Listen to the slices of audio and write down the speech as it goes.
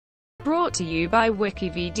Brought to you by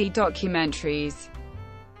WikiVD Documentaries.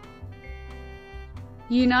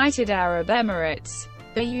 United Arab Emirates.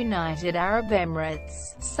 The United Arab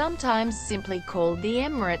Emirates, sometimes simply called the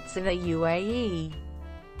Emirates of the UAE,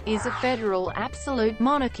 is a federal absolute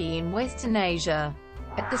monarchy in Western Asia,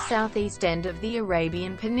 at the southeast end of the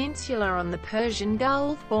Arabian Peninsula on the Persian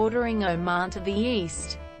Gulf, bordering Oman to the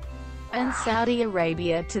east, and Saudi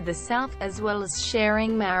Arabia to the south, as well as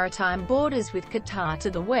sharing maritime borders with Qatar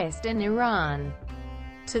to the west and Iran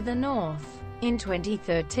to the north. In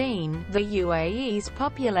 2013, the UAE's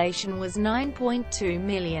population was 9.2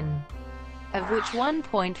 million, of which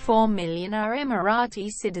 1.4 million are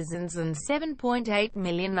Emirati citizens and 7.8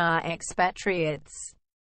 million are expatriates.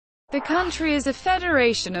 The country is a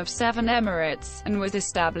federation of 7 emirates, and was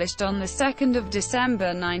established on 2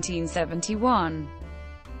 December 1971.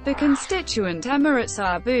 The constituent emirates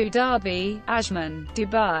are Abu Dhabi, Ajman,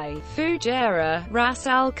 Dubai, Fujairah, Ras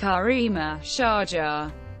al-Khaimah,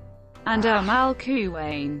 Sharjah and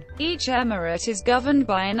al-Quwain. Each emirate is governed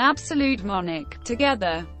by an absolute monarch.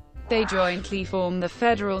 Together, they jointly form the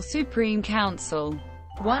Federal Supreme Council.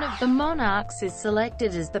 One of the monarchs is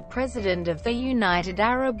selected as the President of the United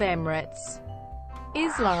Arab Emirates.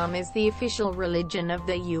 Islam is the official religion of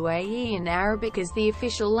the UAE and Arabic is the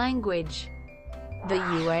official language. The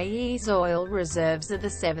UAE's oil reserves are the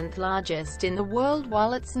 7th largest in the world,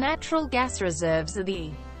 while its natural gas reserves are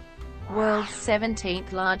the world's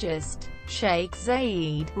 17th largest. Sheikh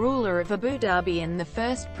Zayed, ruler of Abu Dhabi and the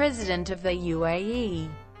first president of the UAE,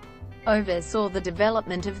 oversaw the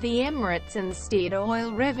development of the Emirates and steered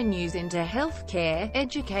oil revenues into healthcare,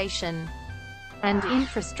 education, and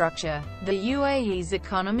infrastructure. The UAE's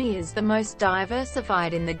economy is the most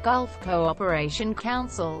diversified in the Gulf Cooperation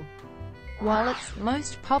Council, while its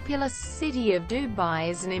most populous city of Dubai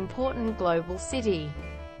is an important global city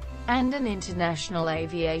and an international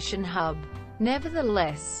aviation hub.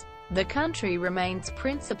 Nevertheless, the country remains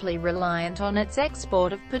principally reliant on its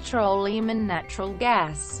export of petroleum and natural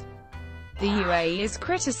gas. The UAE is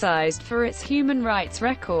criticized for its human rights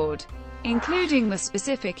record, including the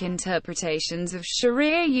specific interpretations of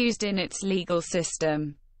Sharia used in its legal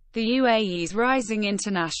system. The UAE's rising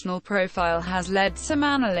international profile has led some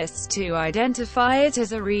analysts to identify it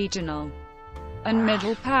as a regional and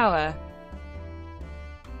middle power.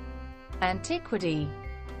 Antiquity.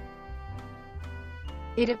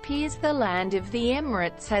 It appears the land of the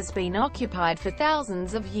Emirates has been occupied for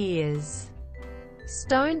thousands of years.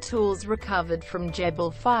 Stone tools recovered from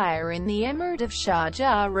Jebel Fire in the Emirate of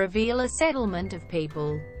Sharjah reveal a settlement of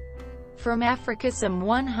people from Africa some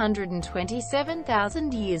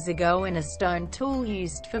 127,000 years ago, and a stone tool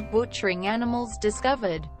used for butchering animals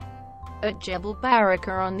discovered at Jebel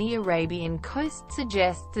Baraka on the Arabian coast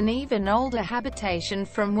suggests an even older habitation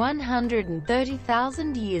from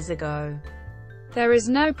 130,000 years ago. There is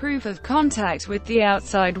no proof of contact with the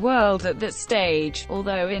outside world at that stage,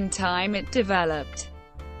 although in time it developed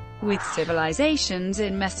with civilizations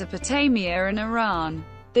in Mesopotamia and Iran.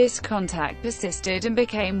 This contact persisted and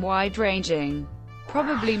became wide-ranging,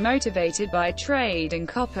 probably motivated by trade and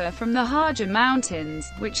copper from the Hajj Mountains,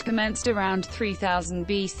 which commenced around 3000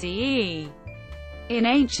 BCE. In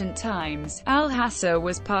ancient times, Al-Hassa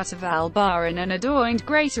was part of Al-Bahrain and adjoined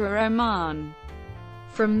Greater Oman.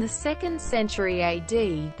 From the 2nd century AD,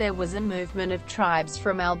 there was a movement of tribes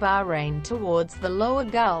from Al-Bahrain towards the lower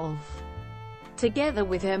Gulf, together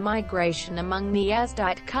with her migration among the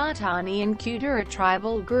Yazdite, Qahtani and Qudara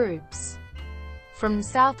tribal groups. From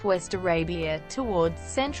southwest Arabia towards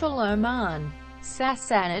central Oman,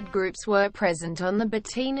 Sassanid groups were present on the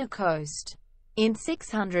Batina coast. In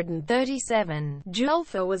 637,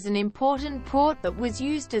 Julfa was an important port that was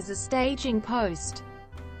used as a staging post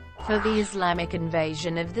for the Islamic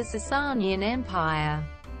invasion of the Sasanian Empire.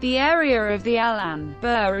 The area of the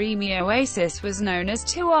Al-Anbarimi oasis was known as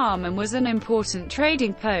Tuam and was an important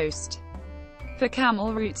trading post for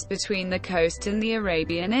camel routes between the coast and the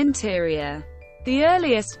Arabian interior. The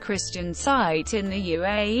earliest Christian site in the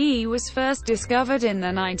UAE was first discovered in the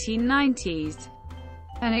 1990s.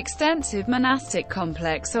 An extensive monastic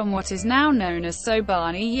complex on what is now known as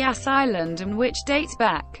Sobani Yas Island, and which dates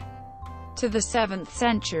back to the 7th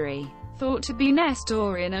century. Thought to be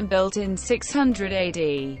Nestorian and built in 600 AD,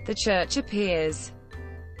 the church appears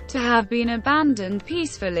to have been abandoned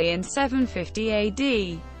peacefully in 750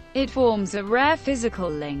 AD. It forms a rare physical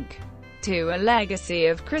link to a legacy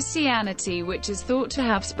of Christianity which is thought to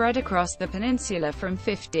have spread across the peninsula from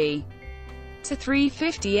 50 to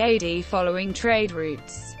 350 AD following trade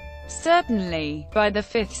routes. Certainly, by the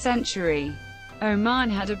 5th century, Oman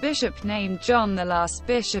had a bishop named John, the last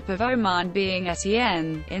bishop of Oman being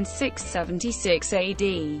Etienne, in 676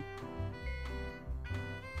 AD.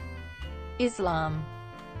 Islam.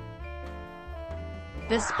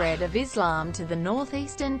 The spread of Islam to the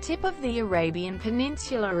northeastern tip of the Arabian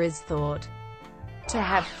Peninsula is thought to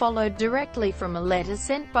have followed directly from a letter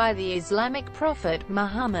sent by the Islamic prophet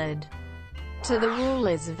Muhammad to the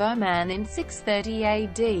rulers of Oman in 630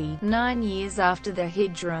 AD, 9 years after the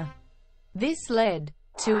Hijrah. This led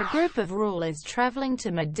to a group of rulers traveling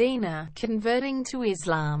to Medina, converting to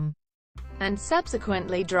Islam, and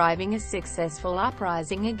subsequently driving a successful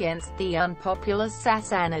uprising against the unpopular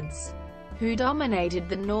Sassanids, who dominated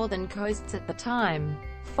the northern coasts at the time.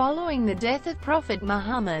 Following the death of Prophet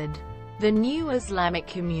Muhammad, the new Islamic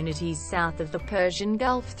communities south of the Persian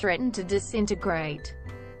Gulf threatened to disintegrate,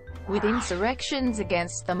 with insurrections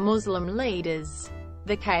against the Muslim leaders.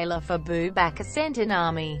 The Caliph Abu Bakr sent an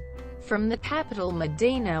army from the capital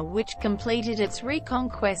Medina, which completed its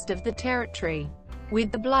reconquest of the territory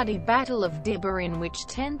with the bloody Battle of Dibba, in which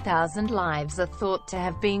 10,000 lives are thought to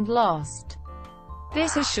have been lost.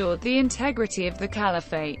 This assured the integrity of the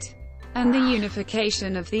caliphate and the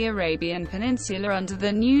unification of the Arabian Peninsula under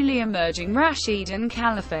the newly emerging Rashidun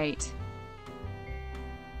Caliphate.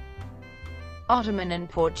 Ottoman and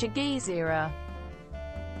Portuguese era.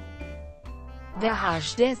 The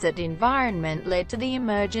harsh desert environment led to the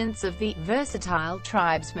emergence of the versatile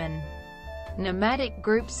tribesmen, nomadic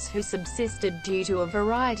groups who subsisted due to a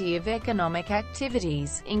variety of economic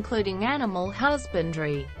activities, including animal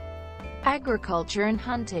husbandry, agriculture and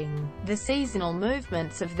hunting. The seasonal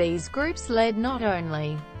movements of these groups led not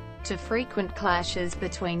only to frequent clashes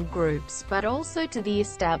between groups but also to the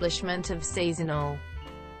establishment of seasonal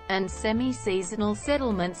and semi-seasonal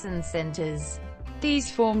settlements and centers.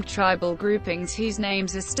 These formed tribal groupings whose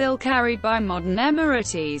names are still carried by modern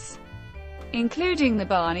Emiratis, including the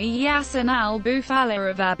Bani Yassin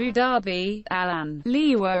al-Bufala of Abu Dhabi, Al-An,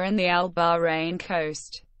 Liwa and the Al-Bahrain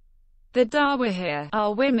coast, the Dawahir,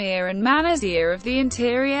 Al-Wimir and Manazir of the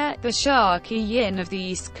interior, the Sharqiyin of the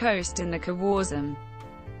east coast and the Khawazm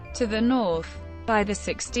to the north. By the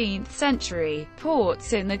 16th century,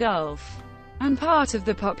 ports in the Gulf and part of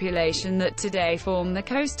the population that today form the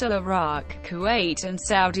coastal Iraq, Kuwait and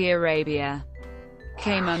Saudi Arabia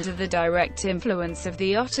came under the direct influence of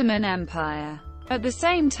the Ottoman Empire. At the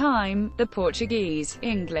same time, the Portuguese,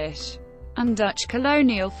 English, and Dutch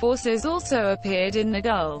colonial forces also appeared in the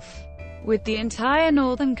Gulf, with the entire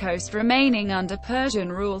northern coast remaining under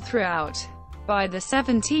Persian rule throughout. By the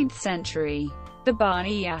 17th century, the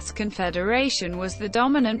Bani Yas Confederation was the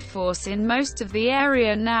dominant force in most of the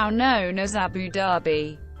area now known as Abu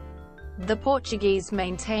Dhabi. The Portuguese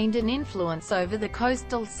maintained an influence over the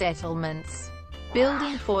coastal settlements,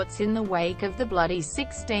 building forts in the wake of the bloody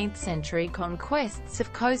 16th century conquests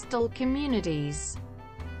of coastal communities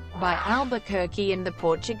by Albuquerque and the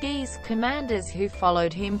Portuguese commanders who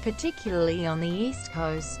followed him, particularly on the east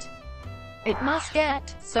coast at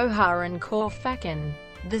Muscat, Sohar and Corfacan.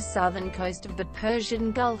 The southern coast of the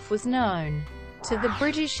Persian Gulf was known to the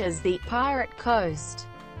British as the Pirate Coast,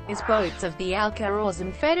 as boats of the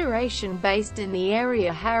Al-Khaimah Federation based in the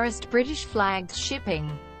area harassed British-flagged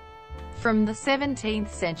shipping. From the 17th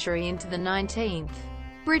century into the 19th,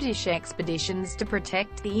 British expeditions to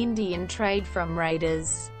protect the Indian trade from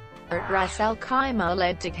raiders at Ras al-Khaimah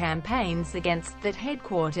led to campaigns against that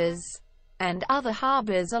headquarters and other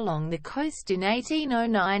harbours along the coast in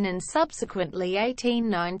 1809 and subsequently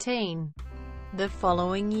 1819. The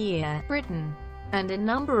following year, Britain and a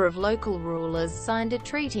number of local rulers signed a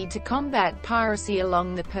treaty to combat piracy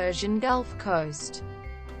along the Persian Gulf coast,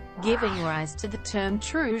 giving rise to the term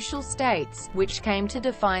Trucial States, which came to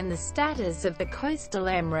define the status of the coastal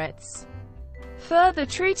emirates. Further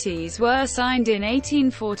treaties were signed in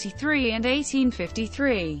 1843 and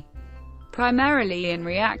 1853, primarily in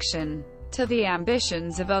reaction to the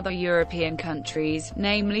ambitions of other European countries,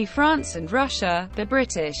 namely France and Russia. The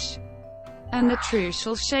British and the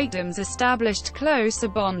Trucial Sheikdoms established closer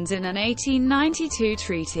bonds in an 1892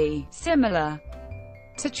 treaty, similar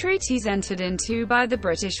to treaties entered into by the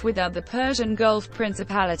British with other Persian Gulf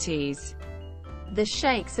principalities. The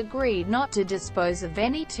Sheikhs agreed not to dispose of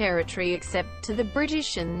any territory except to the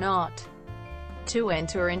British and not to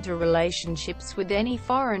enter into relationships with any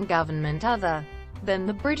foreign government other than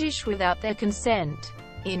the British without their consent.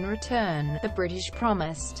 In return, the British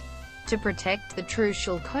promised to protect the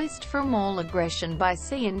Trucial coast from all aggression by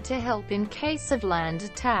sea and to help in case of land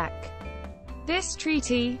attack. This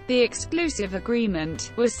treaty, the exclusive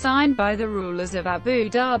agreement, was signed by the rulers of Abu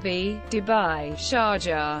Dhabi, Dubai,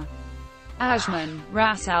 Sharjah, Ajman,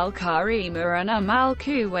 Ras al-Khaimah and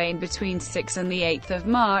al-Quwain between 6 and 8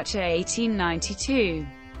 March 1892.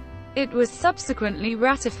 It was subsequently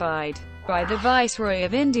ratified by the Viceroy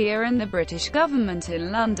of India and the British government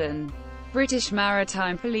in London. British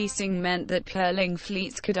maritime policing meant that pearling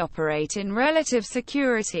fleets could operate in relative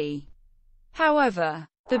security. However,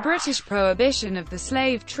 the British prohibition of the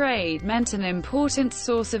slave trade meant an important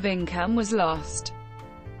source of income was lost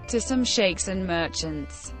to some sheikhs and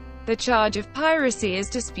merchants. The charge of piracy is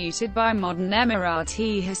disputed by modern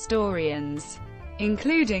Emirati historians,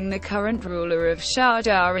 including the current ruler of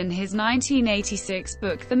Sharjah in his 1986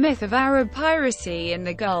 book The Myth of Arab Piracy in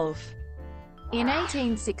the Gulf. In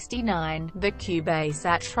 1869, the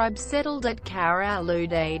Qubbaysat tribe settled at Kar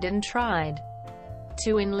al-Udaid and tried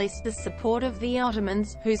to enlist the support of the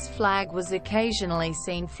Ottomans, whose flag was occasionally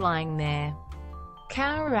seen flying there.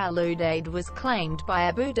 Kar al-Udaid was claimed by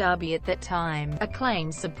Abu Dhabi at that time, a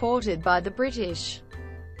claim supported by the British.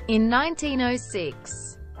 In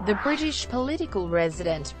 1906, the British political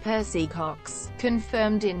resident, Percy Cox,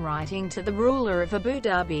 confirmed in writing to the ruler of Abu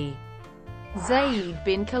Dhabi, Zayed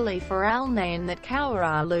bin Khalifa Al Nahyan, that Kar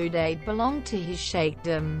al-Udaid belonged to his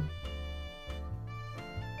sheikhdom.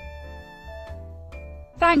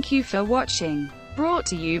 Thank you for watching. Brought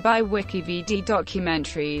to you by WikiVD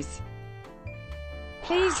Documentaries.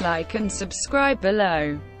 Please like and subscribe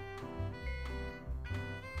below.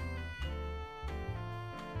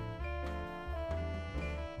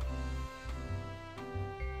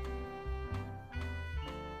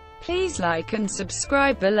 Please like and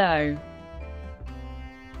subscribe below.